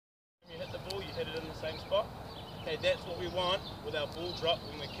same spot. Okay, that's what we want with our ball drop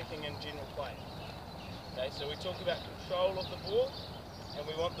when we're kicking in general play. Okay, so we talk about control of the ball, and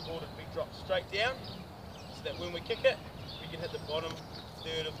we want the ball to be dropped straight down, so that when we kick it, we can hit the bottom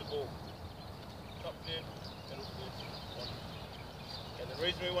third of the ball. Top third, middle third, bottom. And the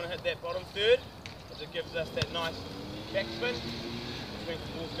reason we want to hit that bottom third is it gives us that nice backspin, which means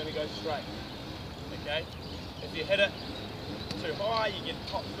the ball's going to go straight. Okay, if you hit it too high, you get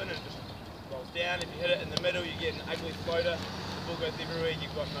top spin and it just rolls down. If you hit it in the middle, you get an ugly floater, the ball goes everywhere,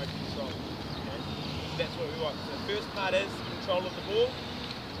 you've got no control. Okay? So that's what we want. So the first part is control of the ball.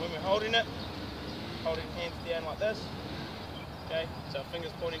 When we're holding it, holding hands down like this. Okay, so our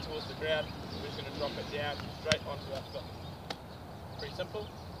fingers pointing towards the ground, we're just going to drop it down straight onto our foot. Pretty simple.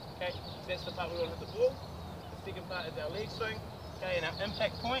 Okay, so that's the part we want to hit the ball. The second part is our leg swing. Okay, and our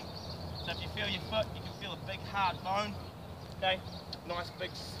impact point. So if you feel your foot, you can feel a big hard bone. Okay, nice big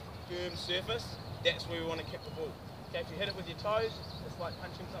firm surface. That's where we want to kick the ball. Okay, if you hit it with your toes, it's like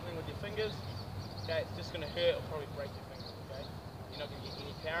punching something with your fingers. Okay, it's just going to hurt or probably break your fingers. Okay, you're not going to get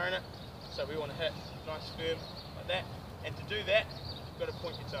any power in it. So we want to hit nice firm like that. And to do that, you've got to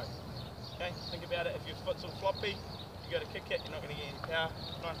point your toe. Okay, think about it. If your foot's all floppy, you got to kick it. You're not going to get any power.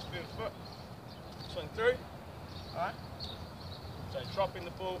 Nice firm foot. Swing through. All right. So dropping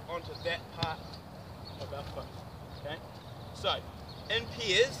the ball onto that part of our foot. Okay. So in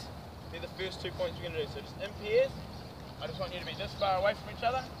pairs, they're the first 2 points we're going to do. So just in pairs, I just want you to be this far away from each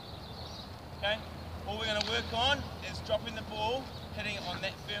other. Okay. All we're going to work on is dropping the ball, hitting it on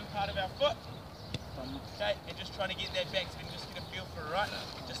that firm part of our foot. Okay, and just trying to get that backspin, just get a feel for it, right?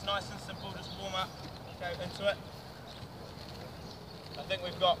 Just nice and simple, just warm up, okay, into it. I think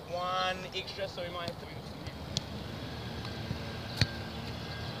we've got one extra, so we might have to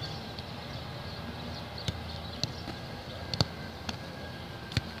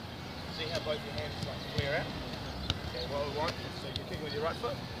see how both your hands like square out. Okay, what we want is so you're kicking with your right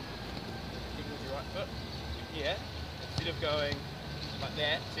foot, here, instead of going like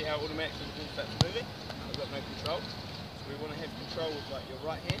that, see how automatically the ball starts moving? I've got no control. So we want to have control with like your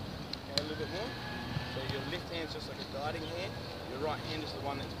right hand, okay, a little bit more. So your left hand's just like a guiding hand, your right hand is the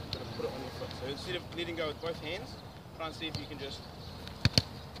one that's going to put it on your foot. So instead of letting go with both hands, try and see if you can just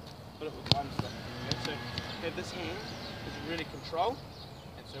put it with one foot. Okay? So have this hand is really control,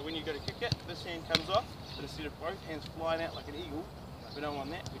 and so when you go to kick it, this hand comes off, but instead of both hands flying out like an eagle, we don't want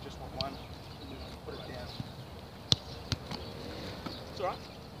that, we just want one, and we put it down. It's alright.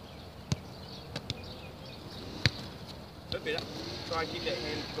 A bit better. Try and keep that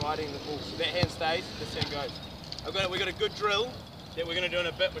hand guiding the ball. So that hand stays, this hand goes. We've got a good drill that we're going to do in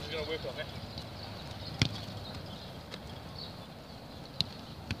a bit, which is going to work on that.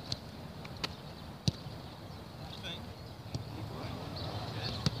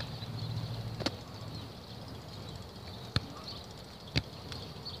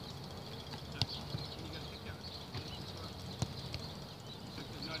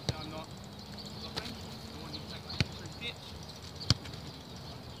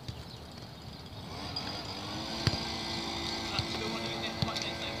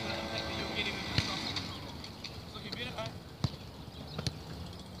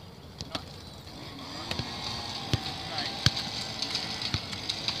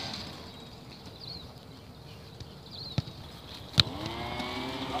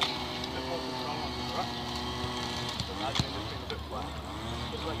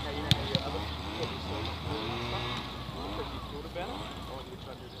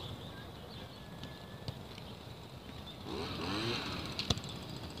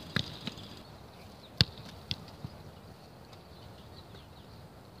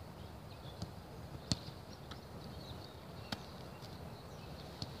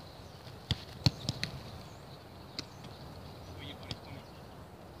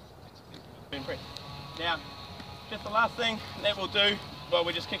 Now, just the last thing that we'll do, well,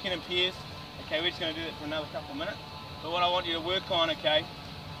 we're just kicking in pairs. Okay, we're just going to do that for another couple of minutes. But what I want you to work on, okay,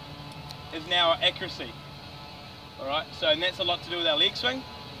 is now our accuracy. Alright, so and that's a lot to do with our leg swing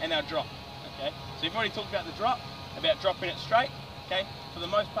and our drop. Okay, so you've already talked about the drop, about dropping it straight. Okay, for the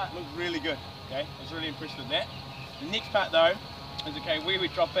most part, it looked really good. Okay, I was really impressed with that. The next part though is okay, where we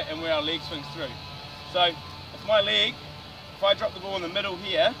drop it and where our leg swings through. So if my leg, if I drop the ball in the middle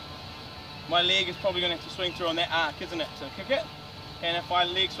here, my leg is probably going to have to swing through on that arc, isn't it? So kick it, and if my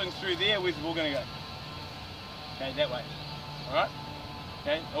leg swings through there, where's the ball going to go? Okay, that way. Alright?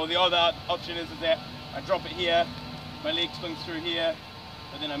 Okay, or the other option is that I drop it here, my leg swings through here,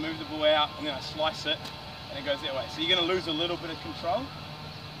 but then I move the ball out, and then I slice it, and it goes that way. So you're going to lose a little bit of control.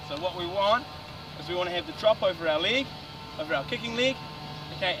 So what we want is we want to have the drop over our leg, over our kicking leg,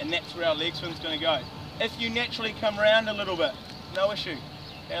 okay, and that's where our leg swing's going to go. If you naturally come round a little bit, no issue.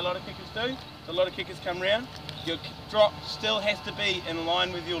 Okay, a lot of kickers do. So a lot of kickers come round. Your drop still has to be in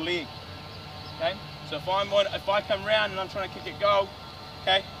line with your leg. Okay, so if I come round and I'm trying to kick it goal,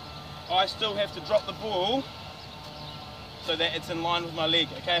 okay, I still have to drop the ball so that it's in line with my leg.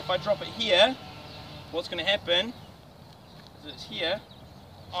 Okay, if I drop it here, what's going to happen is it's here.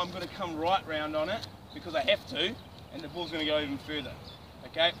 I'm going to come right round on it because I have to, and the ball's going to go even further.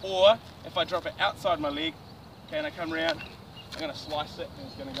 Okay, or if I drop it outside my leg, okay, and I come round, I'm going to slice it and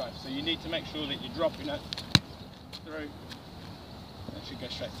it's going to go. So you need to make sure that you're dropping it through. It should go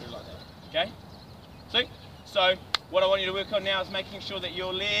straight through like that. Okay? See? So what I want you to work on now is making sure that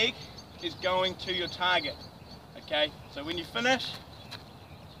your leg is going to your target. Okay? So when you finish,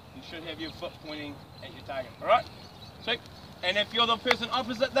 you should have your foot pointing at your target. Alright? See? And if you're the person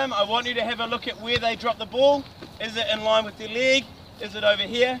opposite them, I want you to have a look at where they drop the ball. Is it in line with their leg? Is it over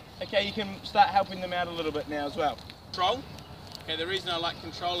here? Okay, you can start helping them out a little bit now as well. Control. Okay, the reason I like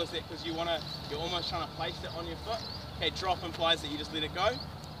control is that because you're almost trying to place it on your foot. Okay, drop implies that you just let it go.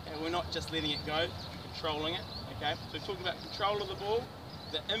 And we're not just letting it go, we're controlling it. Okay, so we're talking about control of the ball,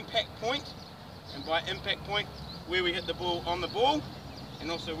 the impact point, and by impact point, where we hit the ball on the ball, and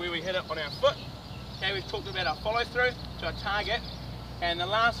also where we hit it on our foot. Okay, we've talked about our follow through to our target. And the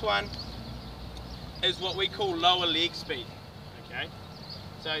last one is what we call lower leg speed. Okay,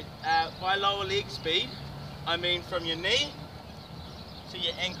 so by lower leg speed, I mean from your knee to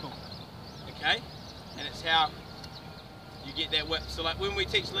your ankle. Okay, and it's how you get that whip. So like when we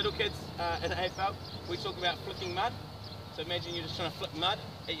teach little kids in AFL, we talk about flicking mud. So imagine you're just trying to flick mud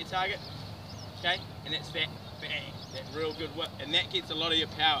at your target. Okay, and it's that bang, that real good whip, and that gets a lot of your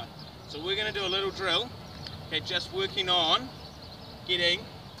power. So we're going to do a little drill, okay, just working on getting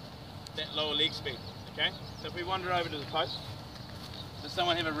that lower leg speed. Okay, so if we wander over to the post, does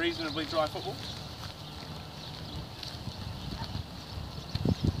someone have a reasonably dry football?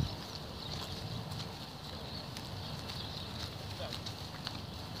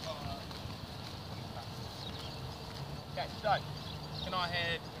 Okay, so can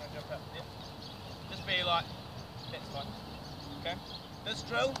I jump up there? Just be like, that's fine. Okay, this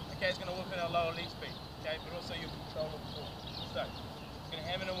drill, okay, is going to work on our lower leg speed, okay, but also your control of the ball. So you're going to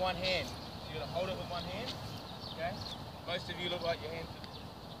have it in one hand. So you're going to hold it with one hand. Okay, most of you look like your hands.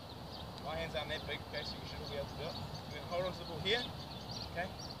 My hands aren't that big, okay, so you should be able to do it. You're going to hold onto the ball here, okay,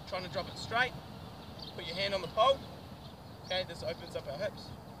 trying to drop it straight. Put your hand on the pole, okay, this opens up our hips.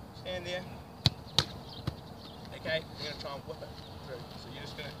 Stand there, okay, we're going to try and whip it through. So you're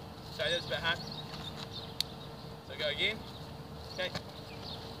just going to, so that's a bit hard. So go again, okay.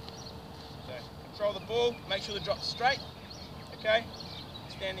 So control the ball, make sure the drop's straight, okay.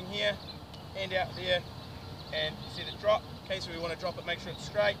 Standing here, hand out there, and set it drop. Okay, so we want to drop it, make sure it's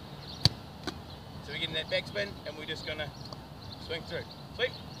straight. So we're getting that backspin, and we're just going to swing through.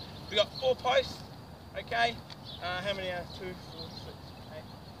 Sweet. We've got 4 posts, okay. How many are 2, 4, 6, 8,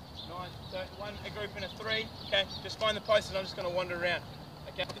 9? So one, a group and a 3. Okay, just find the post, and I'm just going to wander around.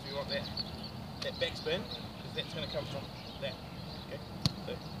 Okay, if you want that backspin, because that's going to come from that. Okay,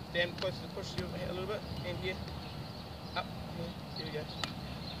 so stand close to push your head a little bit, and here, up, here we go.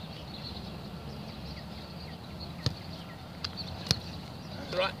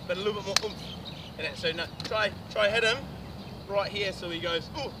 That's alright, but a little bit more oomph. And that, so no, try hit him right here so he goes,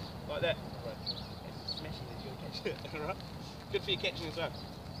 ooh, like that. Right. It's smashing it, you gotta catch it. Alright? Good for your catching as well.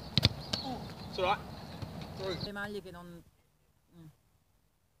 Ooh, it's alright. Through.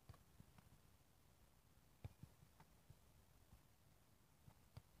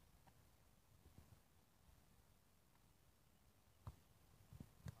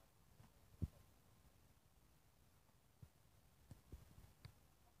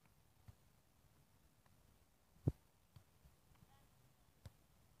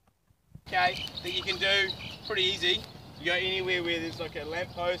 Okay, that you can do pretty easy. You go anywhere where there's like a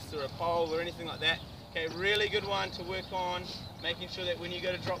lamppost or a pole or anything like that. Okay, really good one to work on, making sure that when you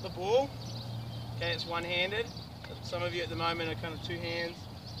go to drop the ball, okay, it's one-handed. Some of you at the moment are kind of 2 hands.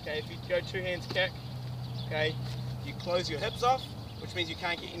 Okay, if you go 2 hands kick, okay, you close your hips off, which means you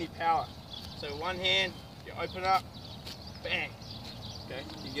can't get any power. So one hand, you open up, bang, okay,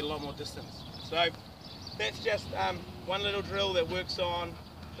 you get a lot more distance. So that's just one little drill that works on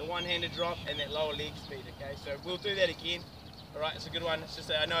the one-handed drop and that lower leg speed. Okay, so we'll do that again. Alright, it's a good one. It's just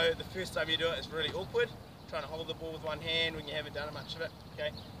that I know the first time you do it, it's really awkward, trying to hold the ball with one hand when you haven't done much of it. Okay,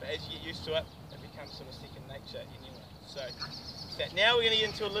 but as you get used to it, it becomes sort of second nature anyway. So now we're going to get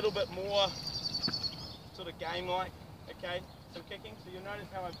into a little bit more sort of game-like, okay, some kicking. So you'll notice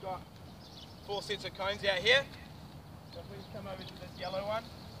how I've got 4 sets of cones out here. So if we just come over to this yellow one,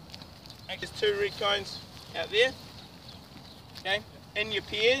 There's 2 red cones out there. Okay, in your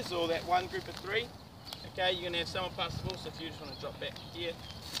pairs or that one group of 3. Okay, you're going to have someone pass the ball, so if you just want to drop back here,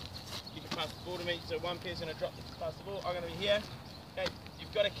 you can pass the ball to me. So one pair's going to drop pass the ball, I'm going to be here. Okay,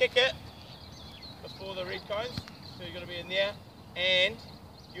 you've got to kick it before the red cones, so you've got to be in there, and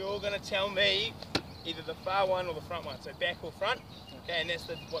you're going to tell me either the far one or the front one, so back or front. Okay, and that's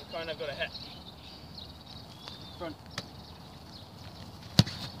what cone I've got to hit. Front.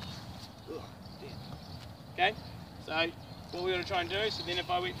 Okay, so what we're going to try and do, so then if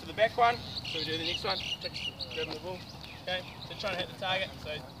I went for the back one, so we do the next one, grabbing the ball, okay, so trying to hit the target, so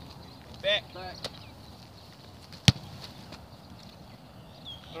back.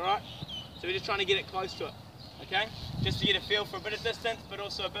 Alright, so we're just trying to get it close to it, okay, just to get a feel for a bit of distance, but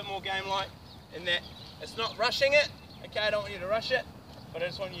also a bit more game-like, in that it's not rushing it, okay, I don't want you to rush it, but I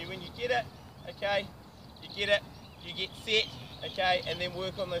just want you, when you get it, okay, you get it, you get set, okay, and then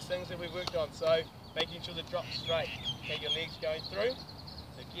work on those things that we've worked on, so making sure the drop's straight, okay, your legs going through,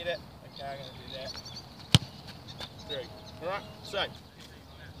 so get it, okay, I'm going to do that, through, alright, so.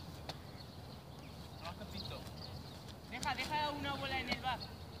 Deja una bola en el bar.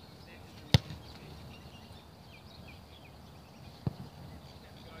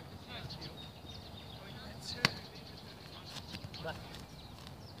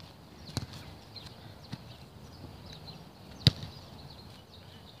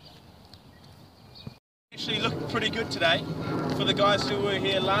 Actually looked pretty good today for the guys who were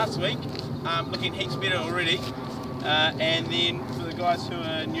here last week, looking heaps better already, and then for the guys who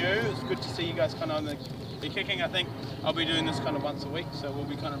are new, it's good to see you guys kind of on the kicking. I think I'll be doing this kind of once a week, so we'll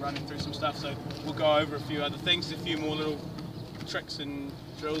be kind of running through some stuff, so we'll go over a few other things, a few more little tricks and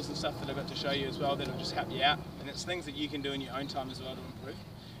drills and stuff that I've got to show you as well that'll just help you out, and it's things that you can do in your own time as well to improve.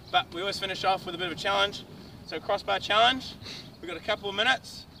 But we always finish off with a bit of a challenge, so crossbar challenge, we've got a couple of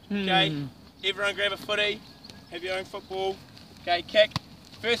minutes, okay, everyone grab a footy, have your own football, okay, kick,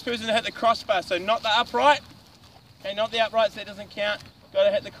 first person to hit the crossbar, so not the upright, okay, not the uprights, that doesn't count, got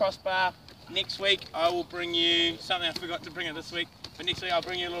to hit the crossbar. Next week I will bring you something I forgot to bring it this week, but next week I'll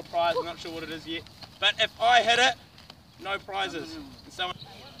bring you a little prize. I'm not sure what it is yet, but if I hit it, no prizes.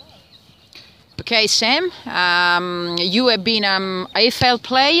 Okay, Sam, you have been AFL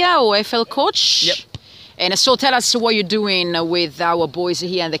player or AFL coach? Yep. And so tell us what you're doing with our boys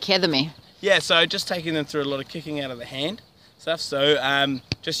here in the academy. Yeah, so just taking them through a lot of kicking out of the hand stuff, so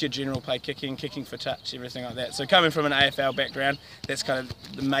just your general play kicking for touch, everything like that. So coming from an AFL background, that's kind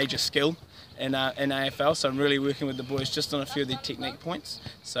of the major skill in AFL, so I'm really working with the boys just on a few of the technique points.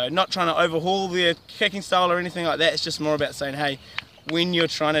 So not trying to overhaul their kicking style or anything like that, it's just more about saying, hey, when you're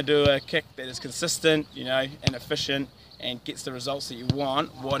trying to do a kick that is consistent, you know, and efficient and gets the results that you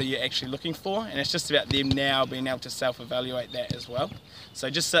want, what are you actually looking for? And it's just about them now being able to self-evaluate that as well. So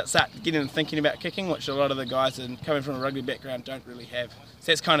just start getting them thinking about kicking, which a lot of the guys coming from a rugby background don't really have.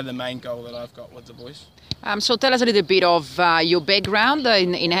 So that's kind of the main goal that I've got with the boys. So tell us a little bit of your background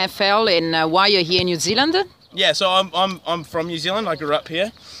in AFL and why you're here in New Zealand. Yeah, so I'm from New Zealand. I grew up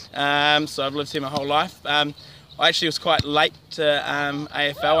here, so I've lived here my whole life. I actually was quite late to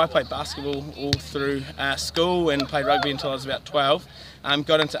AFL. I played basketball all through school and played rugby until I was about 12.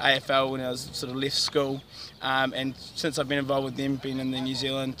 Got into AFL when I was sort of left school, and since I've been involved with them, been in the New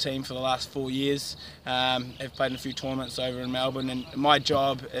Zealand team for the last 4 years. Have played in a few tournaments over in Melbourne, and my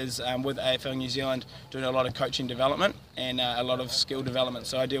job is with AFL New Zealand doing a lot of coaching development and a lot of skill development.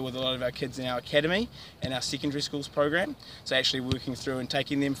 So I deal with a lot of our kids in our academy and our secondary schools program. So actually working through and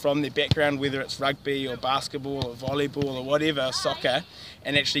taking them from their background, whether it's rugby or basketball or volleyball or whatever, or soccer,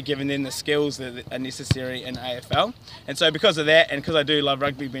 and actually giving them the skills that are necessary in AFL. And so because of that, and because I do love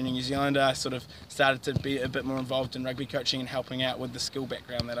rugby being a New Zealander, I sort of started to be a bit more involved in rugby coaching and helping out with the skill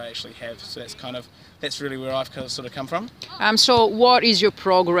background that I actually have. So that's really where I've sort of come from. So what is your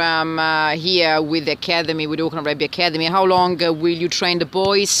program here with the academy, with Auckland Rugby Academy? How long will you train the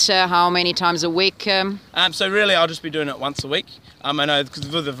boys? How many times a week? So really I'll just be doing it once a week. I know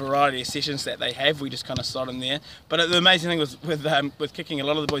because of the variety of sessions that they have, we just kind of slot in there. But the amazing thing with kicking, a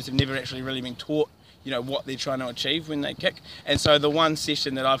lot of the boys have never actually really been taught, you know, what they're trying to achieve when they kick. And so the one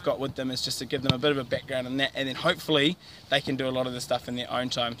session that I've got with them is just to give them a bit of a background in that, and then hopefully they can do a lot of the stuff in their own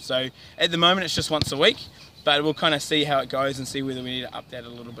time. So at the moment it's just once a week, but we'll kind of see how it goes and see whether we need to up that a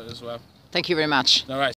little bit as well. Thank you very much. All right.